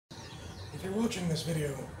If you're watching this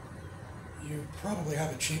video, you probably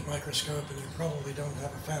have a cheap microscope and you probably don't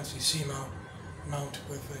have a fancy C-mount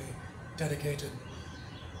with a dedicated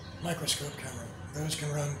microscope camera. Those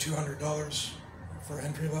can run $200 for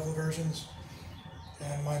entry-level versions,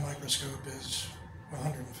 and my microscope is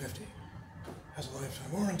 $150. Has a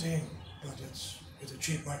lifetime warranty, but it's a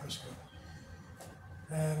cheap microscope.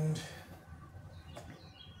 And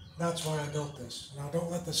that's why I built this. Now don't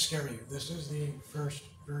let this scare you. This is the first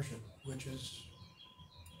version, which is,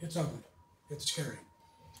 it's ugly. It's scary.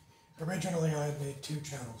 Originally I had made 2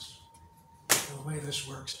 channels. The way this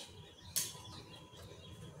works,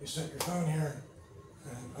 you set your phone here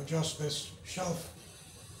and adjust this shelf.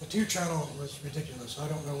 The 2-channel was ridiculous. I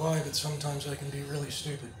don't know why, but sometimes I can be really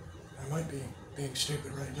stupid. I might be being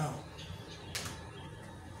stupid right now.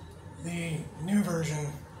 The new version,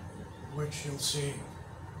 which you'll see,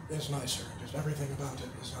 is nicer. Just everything about it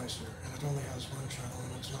is nicer, and it only has 1 channel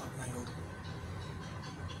and it's not mangled.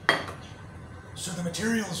 So the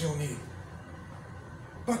materials you'll need.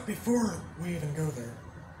 But before we even go there,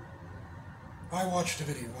 I watched a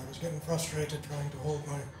video. I was getting frustrated trying to hold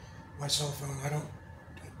my cell phone.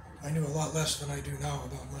 I knew a lot less than I do now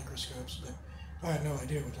about microscopes, but I had no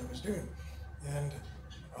idea what I was doing. And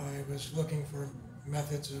I was looking for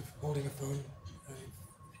methods of holding a phone,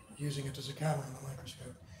 using it as a camera on a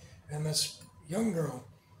microscope. And this young girl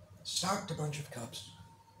stacked a bunch of cups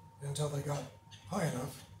until they got high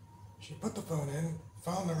enough. She put the phone in,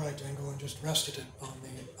 found the right angle, and just rested it on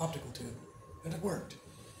the optical tube. And it worked.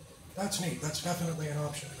 That's neat. That's definitely an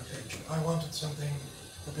option in a pinch. I wanted something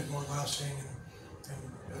a bit more lasting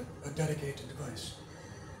and a dedicated device.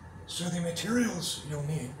 So the materials you'll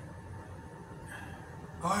need,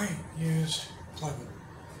 I used plywood.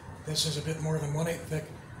 This is a bit more than 1/8 thick.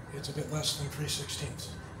 It's a bit less than 3/16.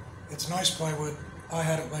 It's nice plywood. I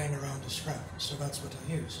had it laying around as scrap, so that's what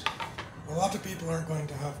I used. A lot of people aren't going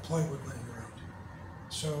to have plywood laying around.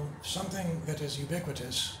 So something that is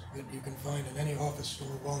ubiquitous, that you can find in any office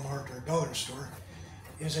store, Walmart, or dollar store,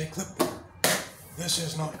 is a clipboard. This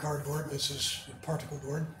is not cardboard, this is particle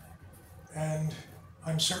board, and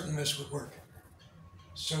I'm certain this would work.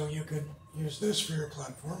 So you could use this for your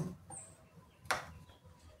platform.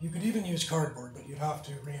 You could even use cardboard, but you'd have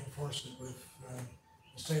to reinforce it with,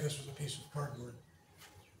 say this was a piece of cardboard.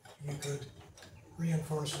 You could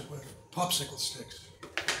reinforce it with popsicle sticks.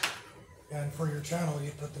 And for your channel,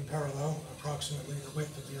 you put them parallel, approximately the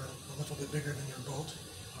width of a little bit bigger than your bolt,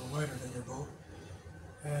 or wider than your bolt,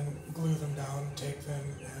 and glue them down, tape them,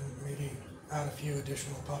 and maybe add a few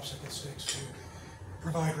additional popsicle sticks to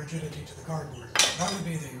provide rigidity to the cardboard. That would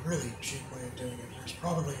be the really cheap way of doing it. There's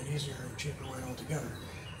probably an easier and cheaper way altogether.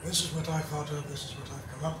 This is what I thought of, this is what I've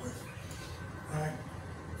come up with.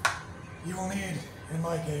 You will need, in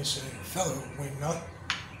my case, a fellow wingnut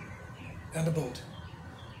and a bolt.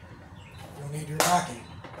 You'll need your backing,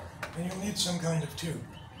 and you'll need some kind of tube.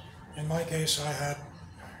 In my case, I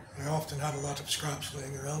often have a lot of scraps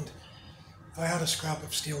laying around. I had a scrap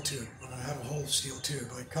of steel tube, and I had a whole steel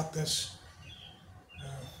tube. I cut this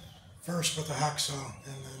first with a hacksaw,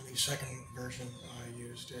 and then the second version I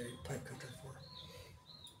used a pipe cutter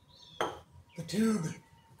for. The tube,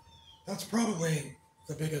 that's probably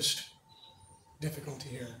the biggest difficulty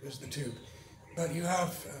here, is the tube. But you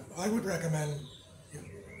have, I would recommend,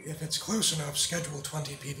 if it's close enough, Schedule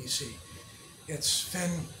 20 PVC. It's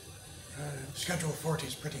thin, Schedule 40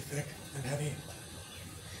 is pretty thick and heavy.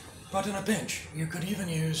 But in a pinch, you could even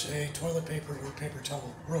use a toilet paper or paper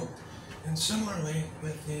towel roll. And similarly,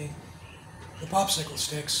 with the popsicle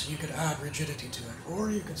sticks, you could add rigidity to it, or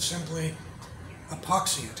you could simply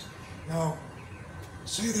epoxy it. Now,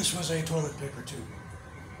 say this was a toilet paper tube.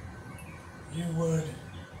 You would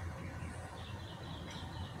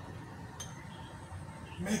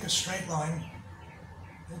make a straight line,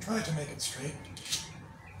 and try to make it straight.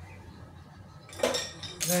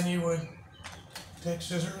 Then you would take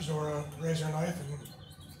scissors or a razor knife and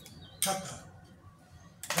cut that.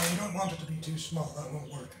 Now you don't want it to be too small, that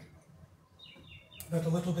won't work. But a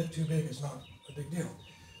little bit too big is not a big deal.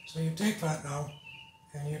 So you take that now,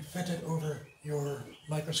 and you fit it over your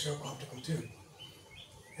microscope optical tube.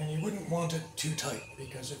 And you wouldn't want it too tight,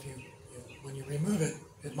 because when you remove it,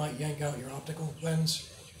 it might yank out your optical lens.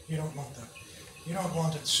 You don't want that. You don't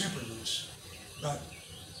want it super loose, but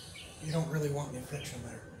you don't really want any friction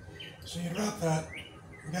there. So you'd wrap that,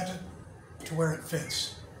 get it to where it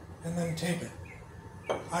fits, and then tape it.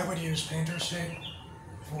 I would use painter's tape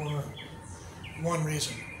for one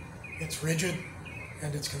reason. It's rigid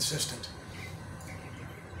and it's consistent.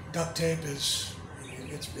 Duct tape is,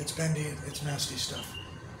 it's bendy, it's nasty stuff.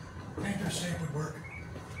 Painter's tape would work.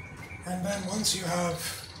 And then once you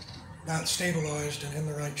have that stabilized and in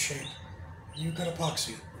the right shape, you could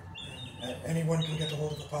epoxy. Anyone can get a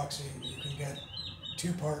hold of epoxy. You can get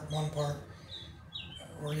 2-part, 1-part,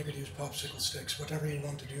 or you could use popsicle sticks, whatever you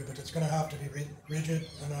want to do, but it's going to have to be rigid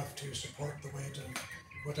enough to support the weight of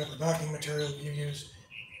whatever backing material you use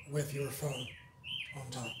with your phone on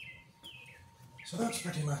top. So that's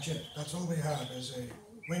pretty much it. That's all we have is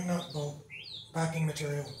a wingnut bolt, backing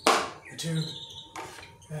material, a tube,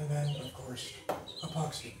 and then, of course,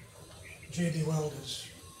 epoxy. JB Weld it's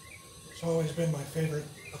always been my favorite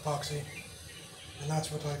epoxy, and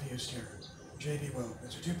that's what I've used here. JB Weld.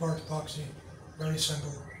 It's a 2-part epoxy, very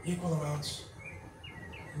simple, equal amounts.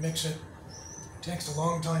 Mix it. It takes a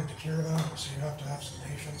long time to cure them, so you have to have some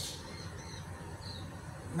patience.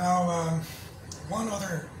 Now, one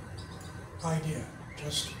other idea,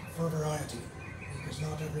 just for variety, because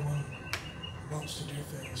not everyone wants to do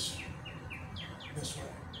things this way.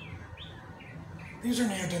 These are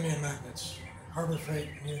neodymium magnets, Harbor Freight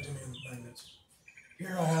neodymium magnets.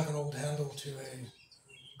 Here I have an old handle to a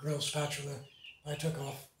grill spatula. I took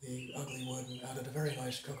off the ugly wood and added a very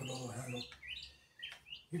nice Coca-Cola handle.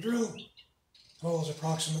 You drill holes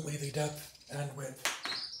approximately the depth and width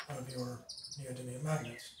of your neodymium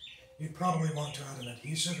magnets. You'd probably want to add an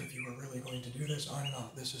adhesive if you were really going to do this. I'm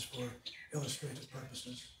not. This is for illustrative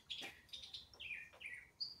purposes.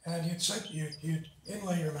 And you'd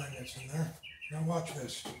inlay your magnets in there. Now watch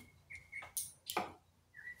this.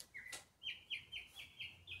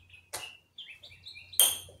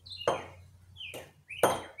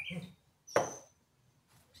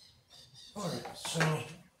 Alright, so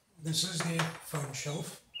this is the phone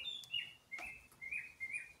shelf.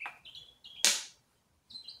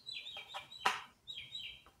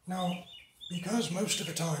 Now, because most of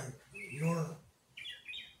the time your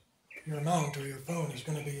mount or your phone is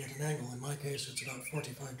going to be at an angle, in my case it's about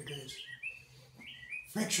 45 degrees,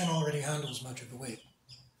 friction already handles much of the weight,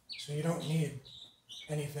 so you don't need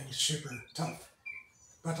anything super tough.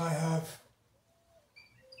 But I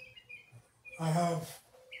have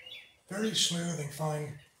very smooth and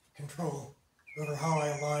fine control over how I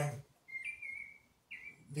align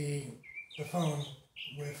the phone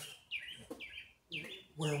with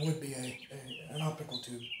where would be an optical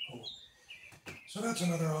tube hole. So that's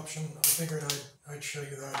another option. I figured I'd show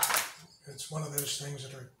you that. It's one of those things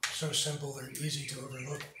that are so simple they're easy to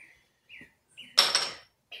overlook.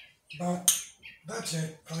 But that's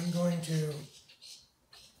it. I'm going to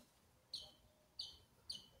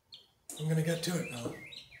get to it now.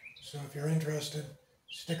 So if you're interested,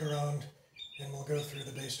 stick around and we'll go through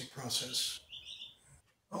the basic process.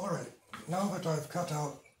 Alright, now that I've cut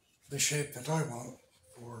out the shape that I want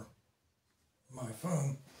for my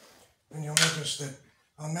phone, and you'll notice that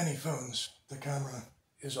on many phones the camera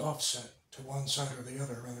is offset to one side or the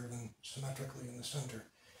other rather than symmetrically in the center.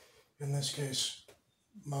 In this case,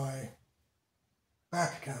 my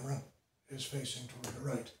back camera is facing toward the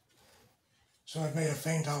right. So I've made a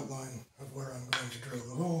faint outline of where I'm going to drill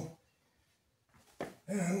the hole,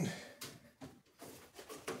 and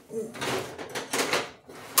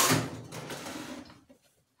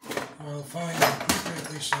I'll find an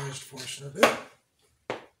appropriately sized Forstner bit.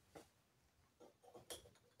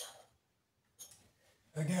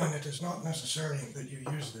 Again, it is not necessary that you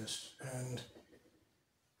use this, and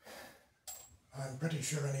I'm pretty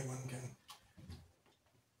sure anyone can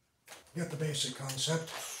get the basic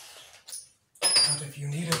concept. But if you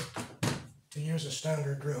needed to use a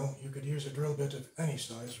standard drill, you could use a drill bit of any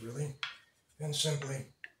size, really, and simply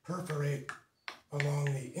perforate along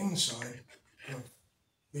the inside of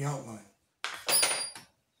the outline,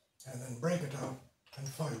 and then break it out and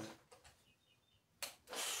file it.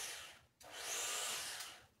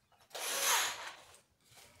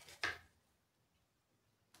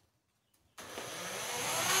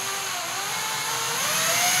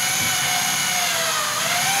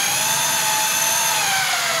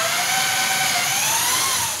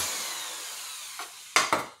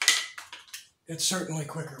 It's certainly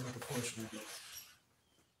quicker with the Forstner bit.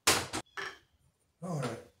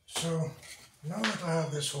 Alright, so now that I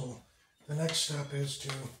have this hole, the next step is to,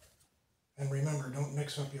 and remember, don't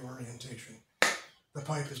mix up your orientation. The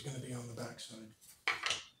pipe is going to be on the back side.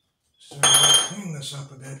 So I'll clean this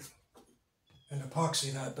up a bit and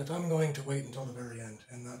epoxy that, but I'm going to wait until the very end,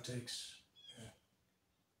 and that takes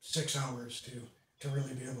 6 hours to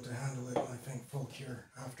really be able to handle it, and I think full cure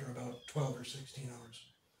after about 12 or 16 hours.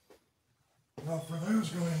 Now for those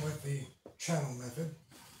going with the channel method,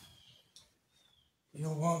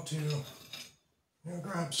 you'll want to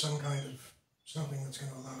grab some kind of something that's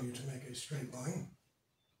going to allow you to make a straight line.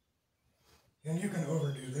 And you can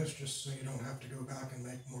overdo this just so you don't have to go back and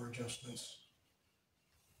make more adjustments.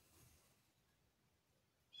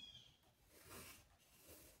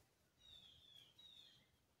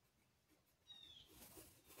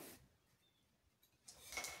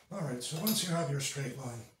 Alright, so once you have your straight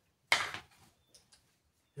line,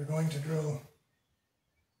 you're going to drill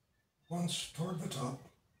once toward the top,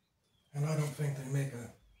 and I don't think they make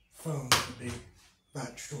a phone that would be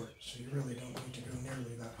that short, so you really don't need to go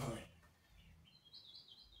nearly that high.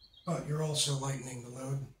 But you're also lightening the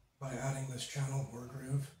load by adding this channel or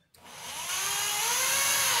groove.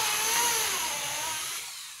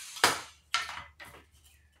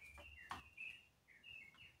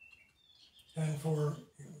 And for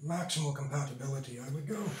maximal compatibility, I would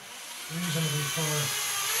go reasonably far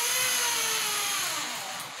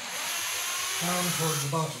down towards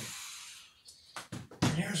the bottom.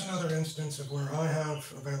 And here's another instance of where I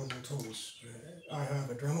have available tools. I have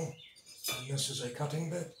a Dremel, and this is a cutting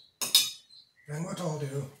bit. And what I'll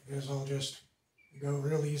do is I'll just go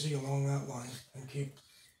real easy along that line and keep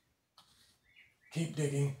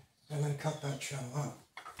digging and then cut that channel out.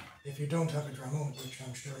 If you don't have a Dremel, which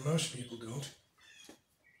I'm sure most people don't,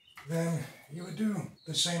 then you would do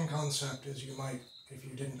the same concept as you might if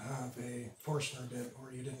you didn't have a Forstner bit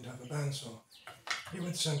or you didn't have a bandsaw. You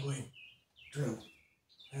would simply drill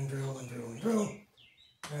and drill and drill and drill,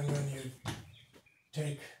 and then you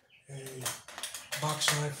take a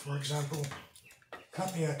box knife, for example,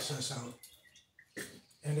 cut the excess out.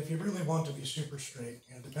 And if you really want to be super straight,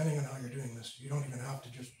 and depending on how you're doing this, you don't even have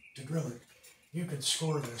to just to drill it. You could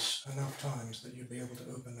score this enough times that you'd be able to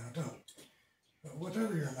open that up. But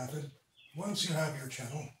whatever your method, once you have your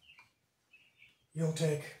channel, you'll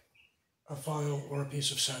take a file or a piece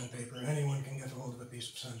of sandpaper. Anyone can get a hold of a piece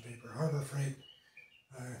of sandpaper. Harbor Freight,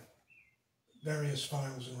 various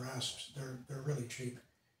files and rasps, they're really cheap.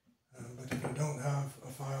 But if you don't have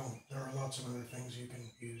a file, there are lots of other things you can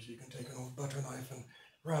use. You can take an old butter knife and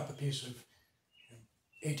wrap a piece of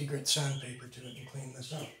 80 grit sandpaper to it and clean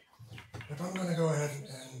this up. But I'm going to go ahead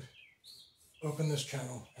and open this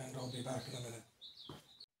channel, and I'll be back in a minute.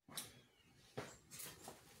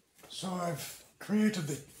 So I've created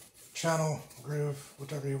the channel, groove,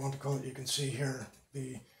 whatever you want to call it. You can see here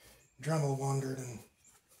the Dremel wandered and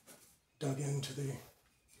dug into the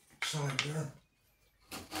side there.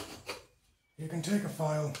 You can take a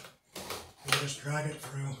file and just drag it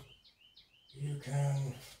through. You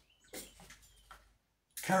can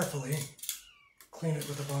carefully clean it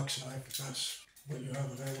with a box knife if that's what you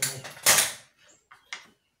have available.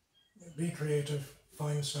 Be creative,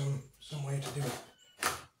 find some way to do it.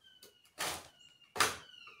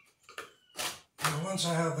 Now once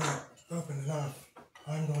I have that open enough,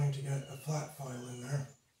 I'm going to get a flat file in there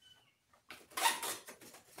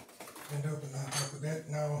and open that up a bit.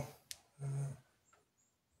 Now my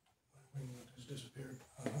Wingnut has disappeared.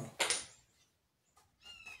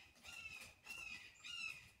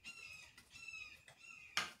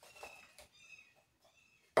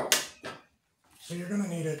 So you're going to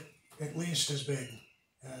need it at least as big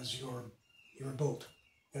as your bolt,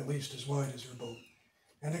 at least as wide as your bolt.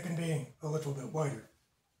 And it can be a little bit wider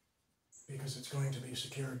because it's going to be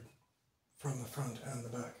secured from the front and the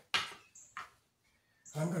back.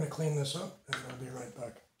 I'm going to clean this up and I'll be right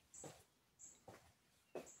back.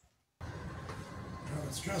 Now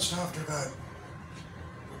it's just after the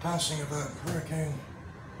passing of that Hurricane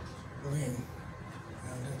Helene,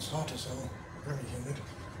 and it's hot as hell, very humid.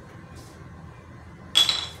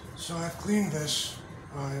 So I've cleaned this.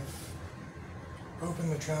 I've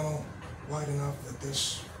opened the channel wide enough that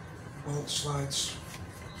this bolt slides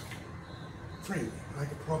freely. I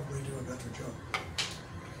could probably do a better job.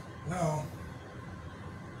 Now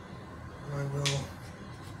I will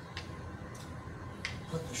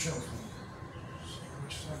put the shelf in. See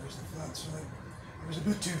which side is the flat side. It was a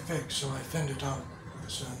bit too thick, so I thinned it out with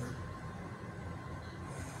a sander.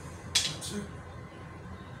 That's it.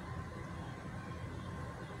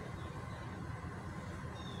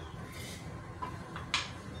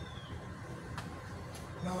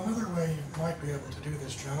 Now another way you might be able to do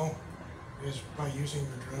this channel is by using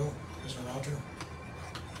your drill as a router,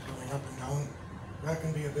 going up and down. That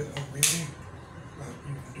can be a bit unwieldy, but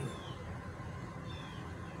you can do it.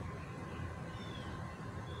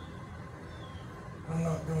 I'm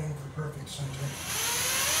not going for perfect center.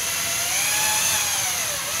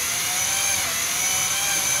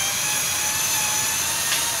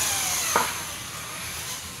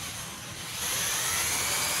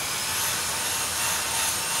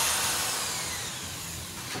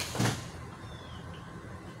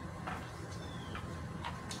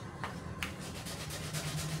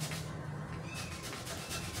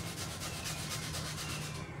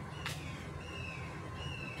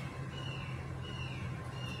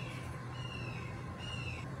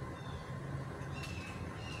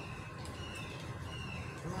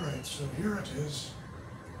 Alright, so here it is.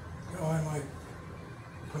 Now I might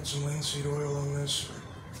put some linseed oil on this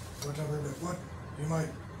or whatever, but what you might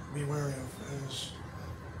be wary of is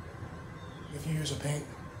if you use a paint,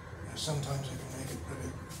 sometimes it can make it a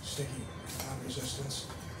bit sticky and have resistance.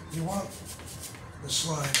 You want the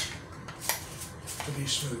slide to be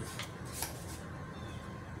smooth,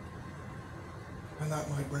 and that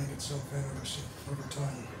might break itself in over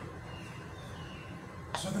time.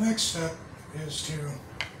 So the next step is to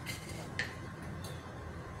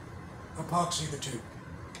epoxy the tube,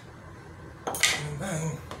 and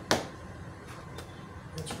then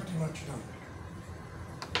it's pretty much done.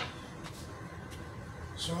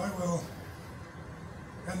 So I will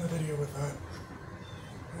end the video with that.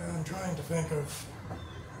 And I'm trying to think of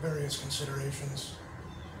various considerations,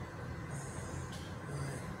 and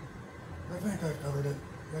I think I've covered it.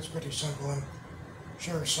 It's pretty simple. I'm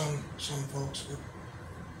sure some folks would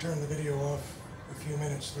turn the video off a few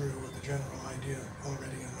minutes through with the general idea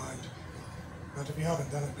already in mind. But if you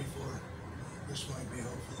haven't done it before, this might be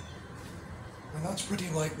helpful. And that's pretty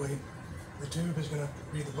lightweight. The tube is going to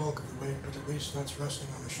be the bulk of the weight, but at least that's resting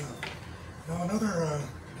on the shaft. Now another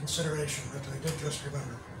consideration that I did just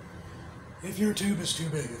remember. If your tube is too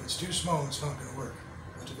big, if it's too small, it's not going to work.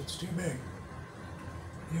 But if it's too big,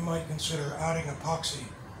 you might consider adding epoxy,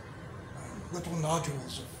 little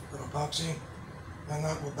nodules of epoxy, and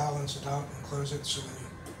that will balance it out and close it. So when you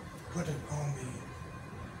put it on the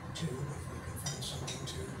tube, if we can find something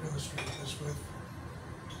to illustrate this with,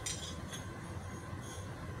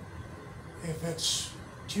 if it's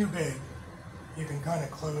too big, you can kind of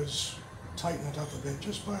tighten it up a bit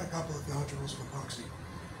just by a couple of nodules of epoxy.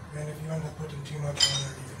 And if you end up putting too much on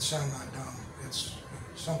there, you can sand that down. It's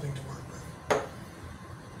something to work with.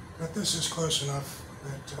 But this is close enough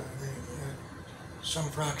that some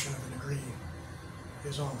fraction of a degree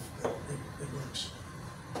is off, but it works.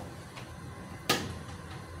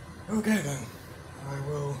 Okay then, I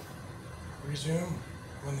will resume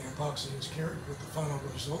when the epoxy is cured with the final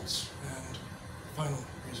results,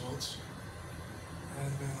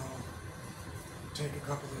 and then I'll take a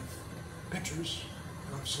couple of pictures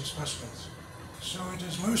of some specimens. So it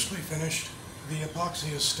is mostly finished. The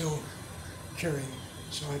epoxy is still curing,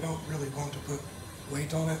 so I don't really want to put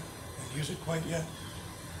weight on it and use it quite yet,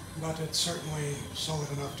 but it's certainly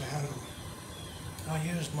solid enough to handle. I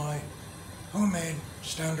used my homemade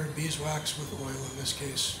standard beeswax with oil, in this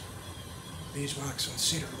case beeswax and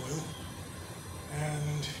cedar oil,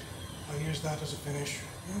 and I use that as a finish.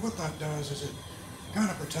 And what that does is it kind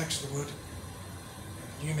of protects the wood.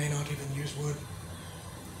 You may not even use wood,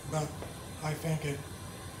 but I think it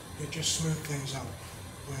just smoothed things out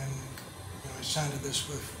when I sanded this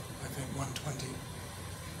with, I think, 120.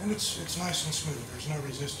 And it's nice and smooth. There's no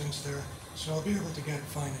resistance there, so I'll be able to get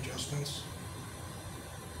fine adjustments.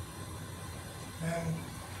 And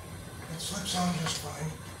it slips on just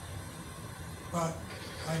fine. But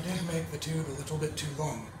I did make the tube a little bit too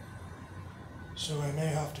long, so I may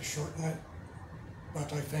have to shorten it,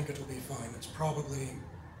 but I think it'll be fine. It's probably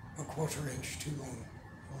a 1/4 inch too long.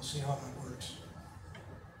 We'll see how that works.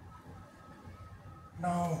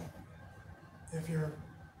 Now, if you're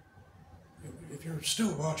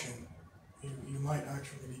still watching, you might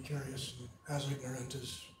actually be curious, and as ignorant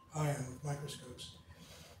as I am with microscopes.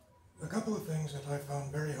 A couple of things that I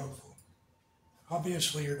found very helpful.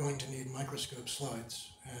 Obviously, you're going to need microscope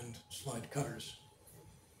slides and slide cutters.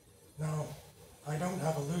 Now, I don't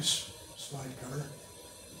have a loose slide cutter,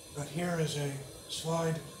 but here is a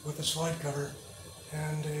slide with a slide cover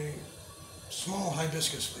and a small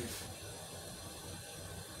hibiscus leaf.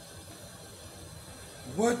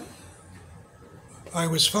 What I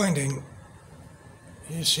was finding,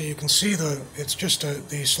 you can see it's just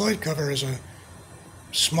the slide cover is a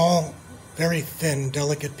small, very thin,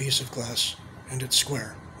 delicate piece of glass, and it's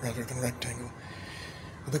square rather than rectangle.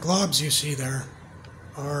 The globs you see there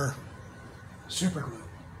are super glue.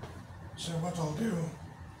 So what I'll do,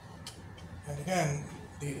 and again,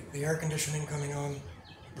 the air conditioning coming on,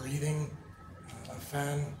 breathing, a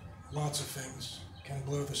fan, lots of things can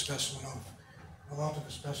blow the specimen off. A lot of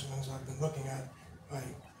the specimens I've been looking at, I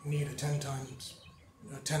need a 10x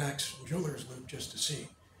jeweler's loop just to see.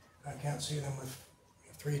 I can't see them with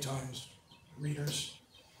 3 times readers.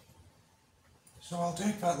 So I'll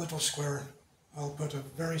take that little square, I'll put a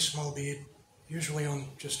very small bead, usually on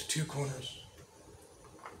just 2 corners,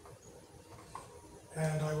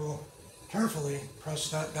 and I will carefully press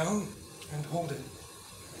that down and hold it,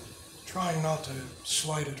 trying not to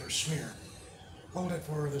slide it or smear. Hold it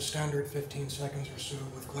for the standard 15 seconds or so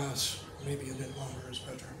with glass, maybe a bit longer is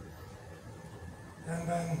better. And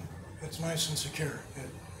then it's nice and secure. It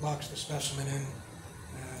locks the specimen in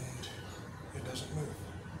and it doesn't move.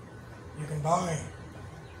 You can buy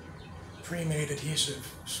pre-made adhesive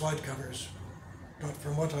slide covers, but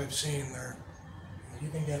from what I've seen, you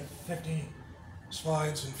can get 50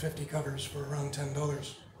 slides and 50 covers for around $10.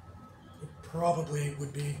 It probably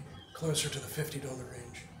would be closer to the $50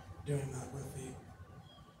 range doing that with the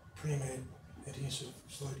pre-made adhesive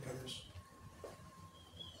slide covers.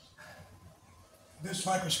 This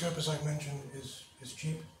microscope, as I've mentioned, is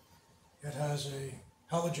cheap. It has a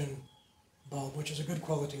halogen bulb, which is a good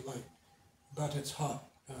quality light, but it's hot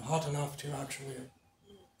enough to actually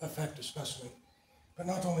affect a specimen. But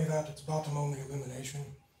not only that, it's bottom-only illumination,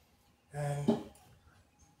 and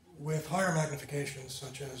with higher magnifications,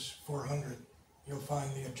 such as 400, you'll find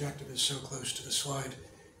the objective is so close to the slide,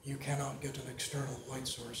 you cannot get an external light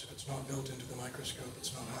source. If it's not built into the microscope,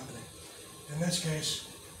 it's not happening. In this case,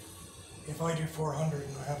 if I do 400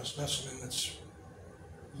 and I have a specimen that's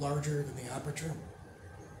larger than the aperture,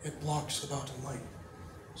 it blocks the bottom light.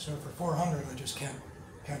 So for 400, I just can't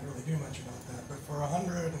really do much about that. But for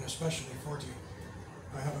 100 and especially 40,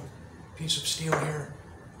 I have a piece of steel here.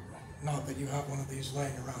 Not that you have one of these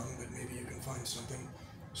laying around, but maybe you can find something.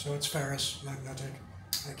 So it's ferrous, magnetic.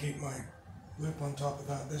 I keep my loop on top of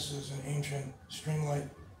that. This is an ancient string light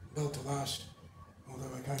built to last,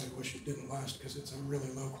 although I kind of wish it didn't last because it's a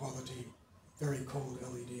really low quality, very cold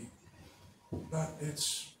LED. But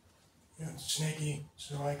it's snaky,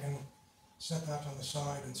 so I can set that on the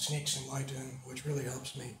side and sneak some light in, which really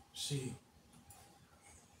helps me see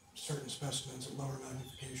certain specimens at lower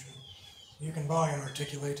magnification. You can buy an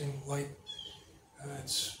articulating light.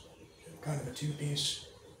 It's kind of a two-piece,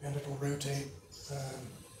 and it'll rotate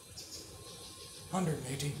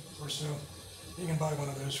 180 or so. You can buy one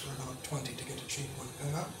of those for about 20 to get a cheap one,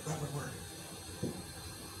 and that would work.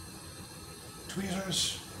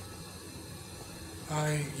 Tweezers.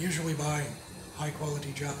 I usually buy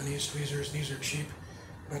high-quality Japanese tweezers. These are cheap,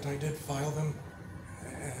 but I did file them,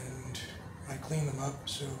 and I cleaned them up,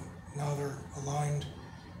 so now they're aligned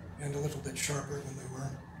and a little bit sharper than they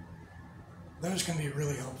were. Those can be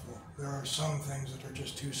really helpful. There are some things that are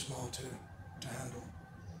just too small to handle.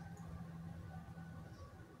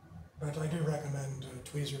 But I do recommend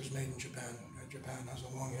tweezers made in Japan. Japan has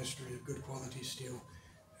a long history of good quality steel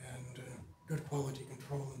and good quality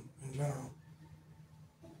control in general.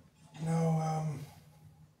 Now,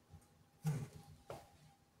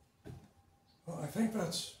 well, I think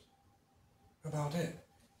that's about it.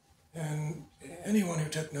 And anyone who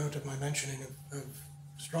took note of my mentioning of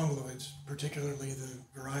strongyloides, particularly the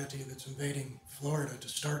variety that's invading Florida to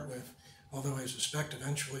start with, although I suspect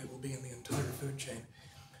eventually it will be in the entire food chain.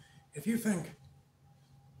 If you think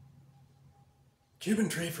Cuban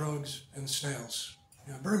treefrogs and snails,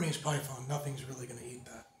 Burmese python, nothing's really going to eat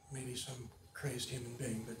that. Maybe some crazed human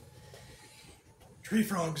being, but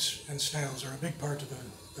treefrogs and snails are a big part of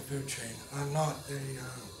the food chain. I'm not a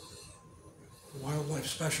wildlife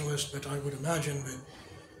specialist, but I would imagine that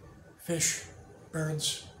fish,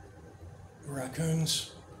 birds,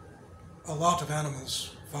 raccoons, a lot of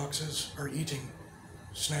animals, foxes, are eating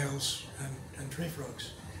snails and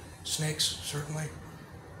treefrogs. Snakes, certainly.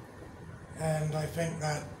 And I think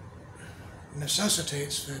that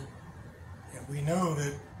necessitates that we know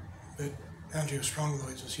that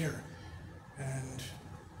angiostrongylus is here. And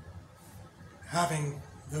having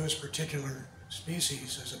those particular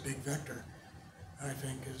species as a big vector, I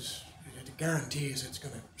think it guarantees it's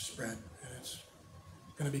going to spread and it's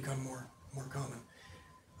going to become more common.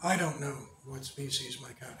 I don't know what species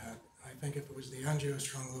my cat had. I think if it was the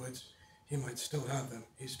angiostrongylus, he might still have them.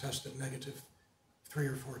 He's tested negative 3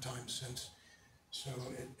 or 4 times since, so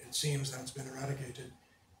it seems that's been eradicated.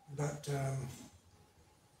 But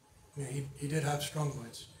he did have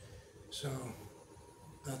strongyloides, so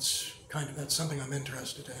that's something I'm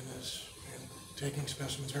interested in, is taking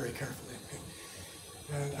specimens very carefully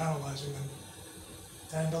and analyzing them,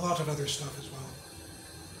 and a lot of other stuff as well.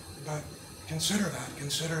 But consider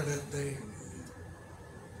that the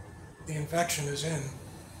infection is in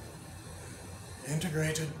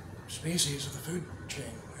integrated species of the food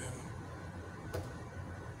chain, and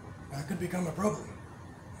that could become a problem.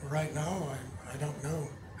 Right now, I don't know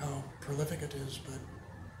how prolific it is, but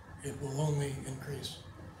it will only increase.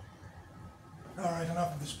 All right,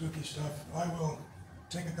 enough of the spooky stuff. I will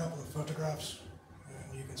take a couple of photographs,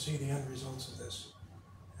 and you can see the end results of this.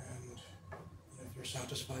 And if you're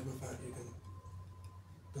satisfied with that, you can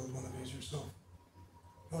build one of these yourself.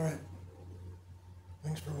 All right.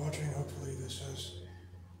 Thanks for watching. Hopefully this has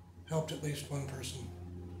helped at least one person.